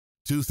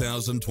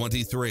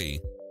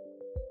2023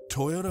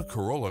 Toyota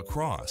Corolla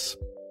Cross.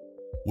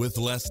 With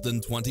less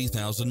than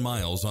 20,000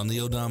 miles on the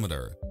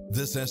odometer,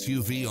 this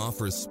SUV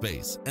offers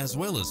space as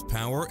well as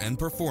power and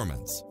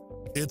performance.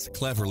 It's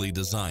cleverly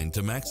designed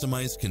to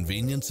maximize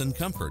convenience and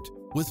comfort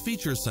with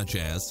features such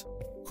as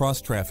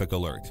cross-traffic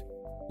alert,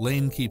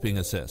 lane keeping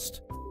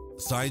assist,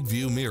 side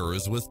view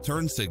mirrors with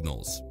turn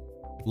signals,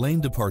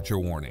 lane departure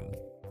warning,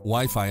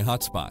 Wi-Fi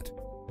hotspot,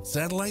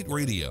 satellite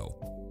radio,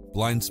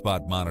 blind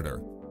spot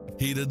monitor,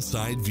 heated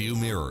side view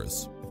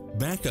mirrors,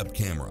 backup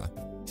camera,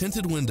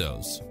 tinted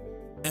windows.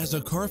 As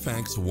a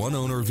Carfax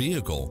one-owner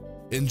vehicle,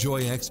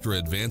 enjoy extra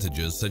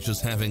advantages such as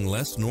having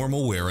less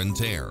normal wear and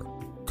tear.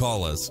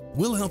 Call us,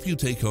 we'll help you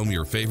take home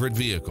your favorite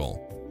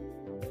vehicle.